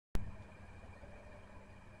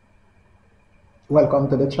Welcome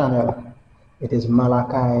to the channel. It is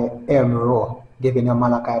Malachi mmmrowe, giving a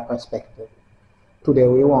Malachi perspective. Today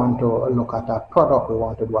we want to look at a product. We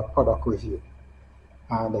want to do a product review.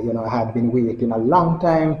 And I had been waiting a long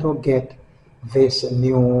time to get this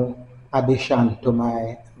new addition to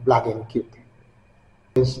my blogging kit.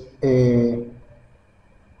 It's a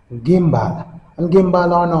gimbal. And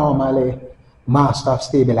gimbal are normally master of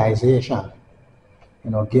stabilization.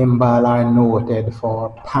 Gimbal are noted for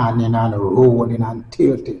panning and rolling and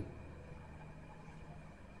tilting.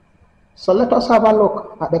 So let us have a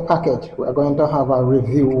look at the package. We're going to have a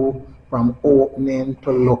review from opening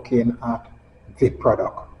to looking at the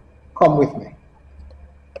product. Come with me.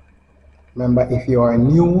 Remember, if you are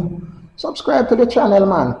new, subscribe to the channel,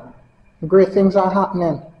 man. Great things are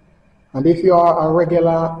happening. And if you are a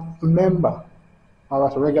regular member or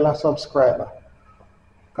a regular subscriber,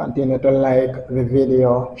 continue to like the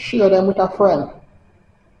video, share them with a friend,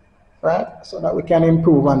 right? So that we can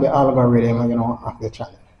improve on the algorithm, of the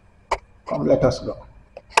channel. Come, let us go.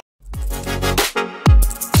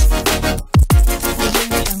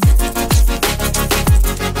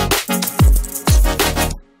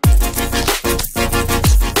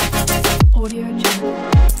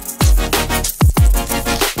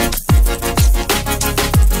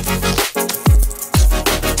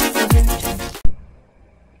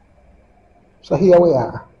 So here we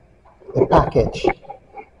are, the package.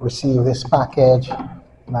 Receive this package.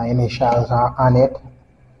 My initials are on it,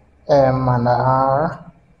 M and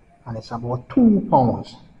R, and it's about 2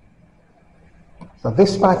 pounds. So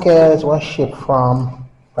this package was shipped from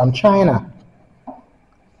China.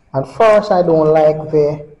 And first, I don't like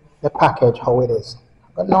the package how it is.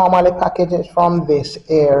 But normally packages from this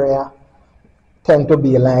area tend to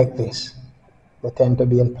be like this. They tend to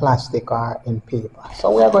be in plastic or in paper.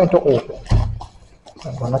 So we are going to open.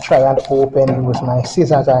 I'm going to try and open with my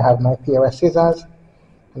scissors. I have my pair of scissors,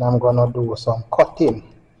 and I'm going to do some cutting.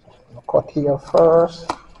 Cut here first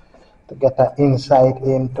to get an insight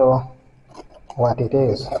into what it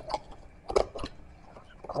is.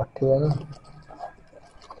 Cutting.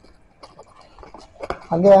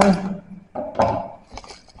 Again,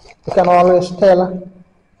 you can always tell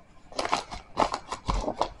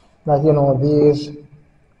that these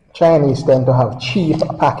Chinese tend to have cheap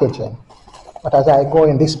packaging. But as I go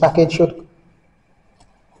in, this package should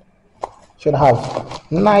have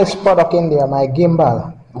nice product in there, my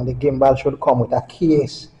gimbal. And the gimbal should come with a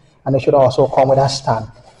case, and it should also come with a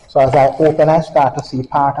stand. So as I open, I start to see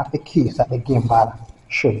part of the case that the gimbal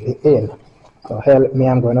should be in. So help me,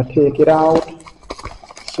 I'm going to take it out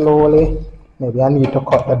slowly. Maybe I need to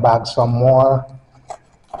cut the bag some more.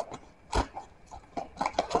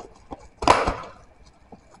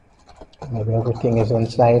 Maybe everything is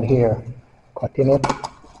inside here. Cutting it.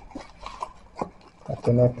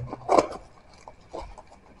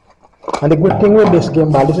 And the good thing with this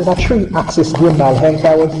gimbal, this is a 3-axis gimbal, hence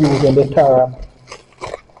I was using the term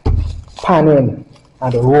panning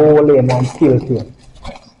and rolling and tilting.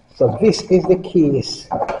 So this is the case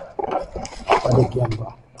for the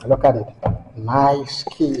gimbal. Look at it. Nice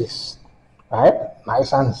case, right?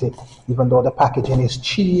 Nice and zip. Even though the packaging is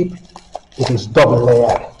cheap, it is double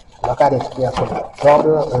layered. Look at it carefully.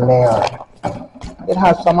 Double layered. It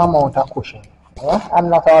has some amount of cushion. Yeah? I'm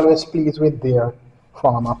not always pleased with their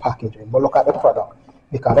form of packaging, but look at the product.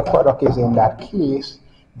 Because the product is in that case,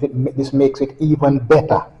 this makes it even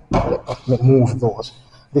better. Let me move those.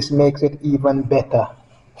 This makes it even better,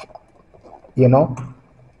 and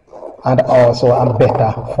also a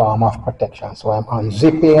better form of protection. So I'm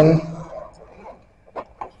unzipping.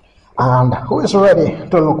 And who is ready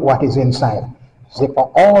to look what is inside? Zipper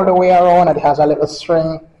all the way around, and it has a little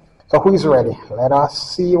string. So who is ready? Let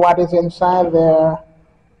us see what is inside there.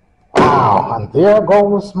 Wow, and there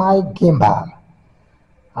goes my gimbal.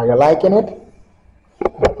 Are you liking it?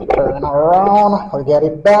 Turn around, we'll get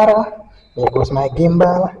it better. There goes my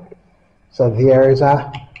gimbal. So there is a,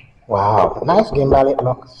 wow, nice gimbal it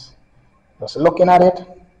looks. Just looking at it.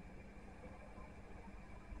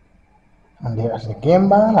 And there's the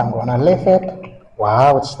gimbal. I'm going to lift it.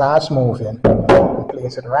 Wow, it starts moving.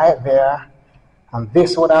 Place it right there. And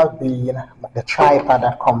this would have been the tripod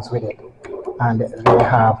that comes with it. And they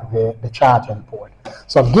have the charging port.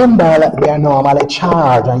 So gimbal, they are normally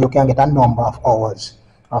charged, and you can get a number of hours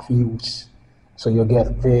of use. So you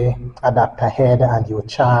get the adapter head and you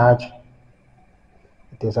charge.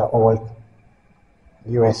 It is an old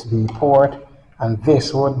USB port, and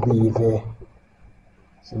this would be the,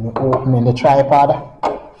 so you opening the tripod.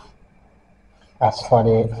 That's for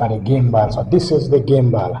the gimbal. So this is the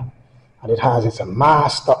gimbal, and it has its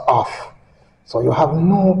master off. So you have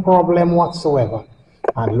no problem whatsoever.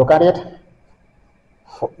 And look at it.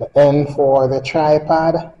 the end for the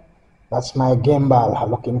tripod. That's my gimbal.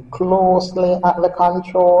 Looking closely at the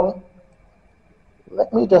control.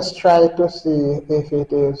 Let me just try to see if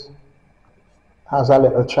it has a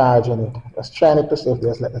little charge in it. Just trying it to see if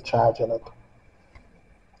there's a little charge in it.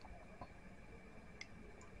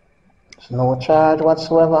 There's no charge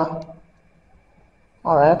whatsoever.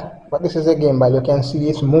 Alright, but this is a gimbal. You can see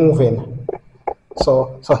it's moving.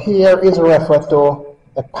 So here is referred to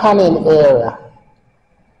a panning area.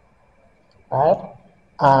 Right?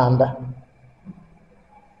 And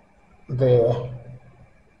the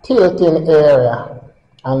tilting area,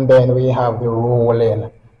 and then we have the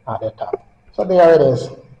rolling at the top. So there it is,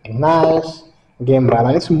 nice gimbal,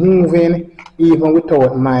 and it's moving even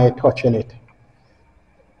without my touching it.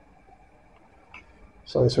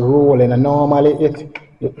 So it's rolling, and normally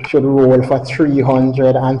it should roll for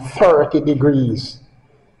 330 degrees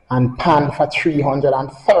and pan for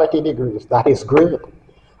 330 degrees. That is great.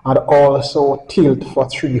 And also tilt for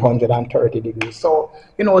 330 degrees. So,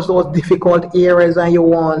 you know, it's those difficult areas, and you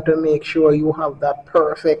want to make sure you have that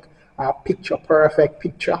perfect picture perfect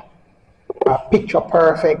video.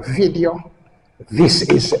 This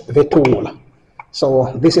is the tool.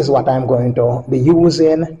 So this is what I'm going to be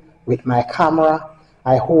using with my camera.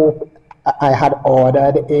 I hope I had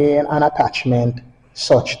ordered an attachment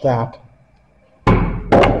such that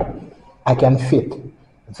I can fit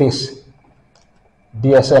this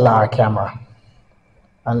DSLR camera,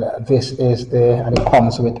 and this is and it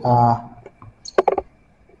comes with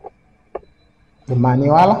the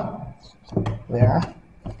manual there.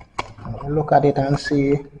 Look at it and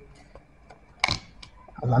see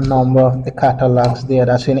a number of the catalogs there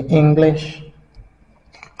that's in English.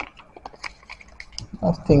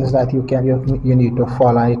 Of things that you need to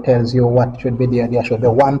follow. It tells you what should be there. There should be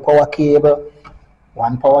one power cable.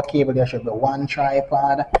 There should be one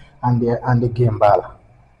tripod, and the gimbal.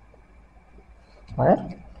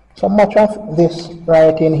 Alright? So much of this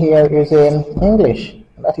writing here is in English.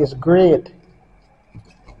 That is great.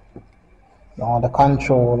 Now the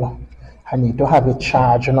control, I need to have it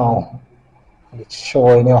charged now. It's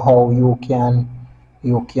showing you how you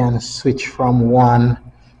can switch from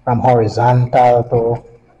horizontal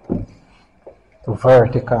to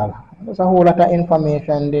vertical. There's a whole lot of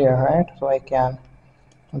information there, right? So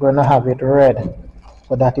I'm going to have it read.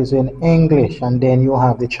 So that is in English, and then you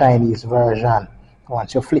have the Chinese version.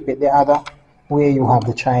 Once you flip it the other way, you have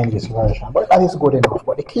the Chinese version. But that is good enough.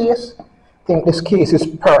 But the case, I think this case is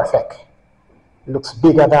perfect. It looks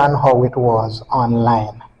bigger than how it was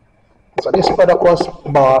online. So this product was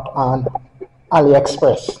bought on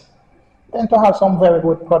AliExpress. Tend to have some very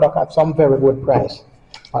good product at some very good price.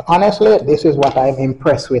 But honestly, this is what I'm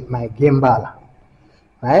impressed with my gimbal.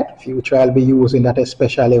 Right? Future I'll be using that,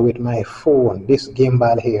 especially with my phone. This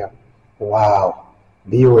gimbal here. Wow.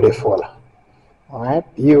 Beautiful. Alright,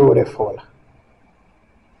 beautiful.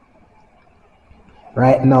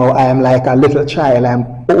 Right now I am like a little child.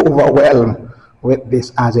 I'm overwhelmed with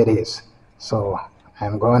this as it is. So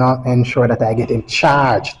I'm going to ensure that I get it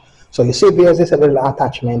charged. So you see there's this little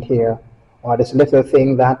attachment here, or this little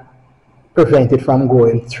thing that prevents it from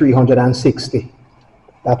going 360.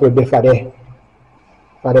 That would be for the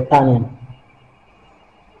panning.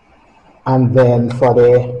 And then for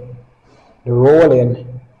the rolling,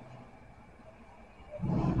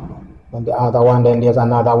 and the other one, then there's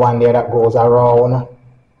another one there that goes around,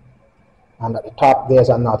 and at the top there's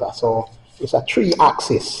another. So it's a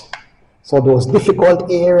 3-axis. So those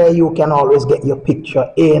difficult areas you can always get your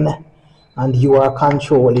picture in, and you are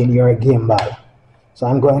controlling your gimbal. So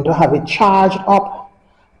I'm going to have it charged up,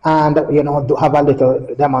 and do have a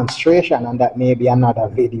little demonstration, and that may be another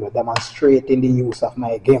video demonstrating the use of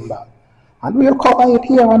my gimbal. And we'll cover it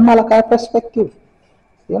here on Malachi Perspective,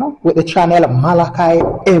 with the channel Malachi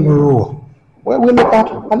mmmrowe, where we look at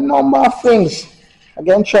a number of things.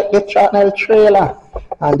 Again, check the channel trailer,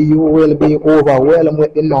 and you will be overwhelmed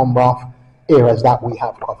with the number of areas that we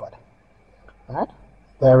have covered. Right?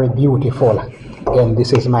 Very beautiful. Again,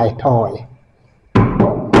 this is my toy.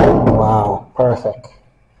 Wow, perfect.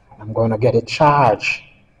 I'm going to get it charged.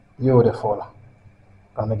 Beautiful.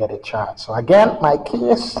 I'm going to get it charged. So again, my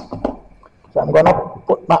case. So I'm going to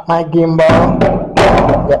put back my gimbal,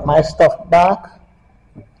 get my stuff back,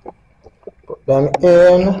 put them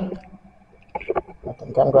in. I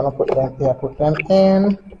think I'm going to put them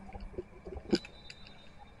in.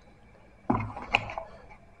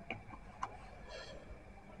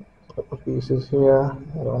 Couple pieces here.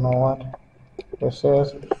 I don't know what this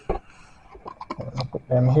is. I'm going to put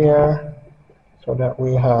them here so that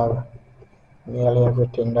we have nearly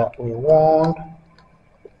everything that we want.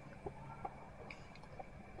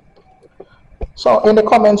 So in the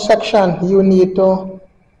comment section, you need to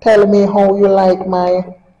tell me how you like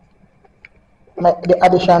the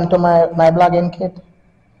addition to my blogging kit,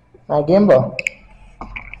 my gimbal.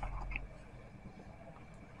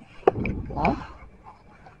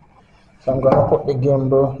 So I'm going to put the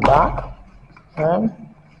gimbal back, and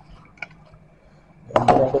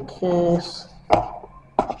gimbal in the case,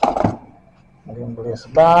 gimbal is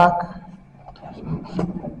back.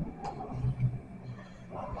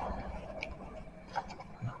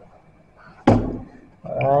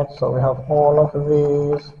 Alright, so we have all of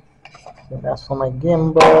these. That's for my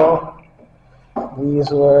gimbal.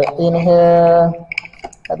 These were in here.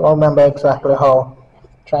 I don't remember exactly how.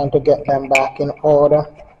 Trying to get them back in order.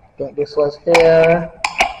 I think this was here.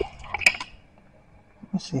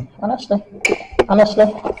 Let's see. Honestly,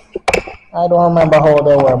 I don't remember how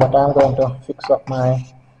they were, but I'm going to fix up I'm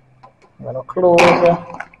going to close.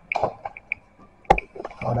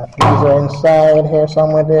 Oh, that these are inside here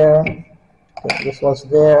somewhere there. I think this was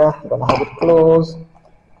there. I'm going to have it closed.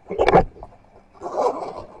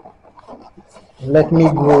 Let me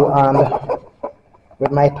go on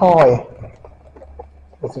with my toy.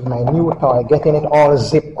 This is my new toy, getting it all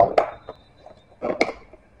zipped up.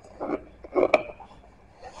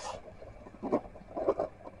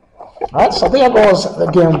 Alright, so there goes the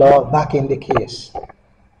gimbal back in the case.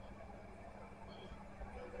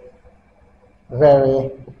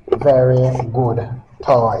 Very, very good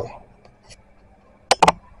toy.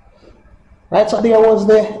 Right, so there was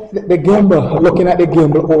the gimbal, looking at the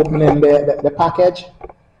gimbal, opening the package.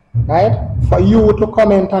 Right, for you to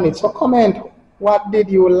comment on it. So comment, what did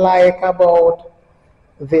you like about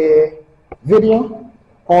the video?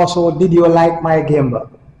 Also, did you like my gimbal,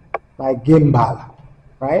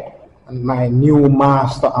 right? And my new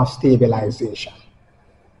master of stabilization.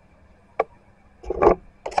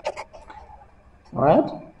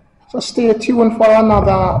 Alright, so stay tuned for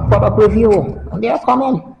another product review. And they are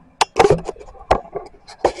coming.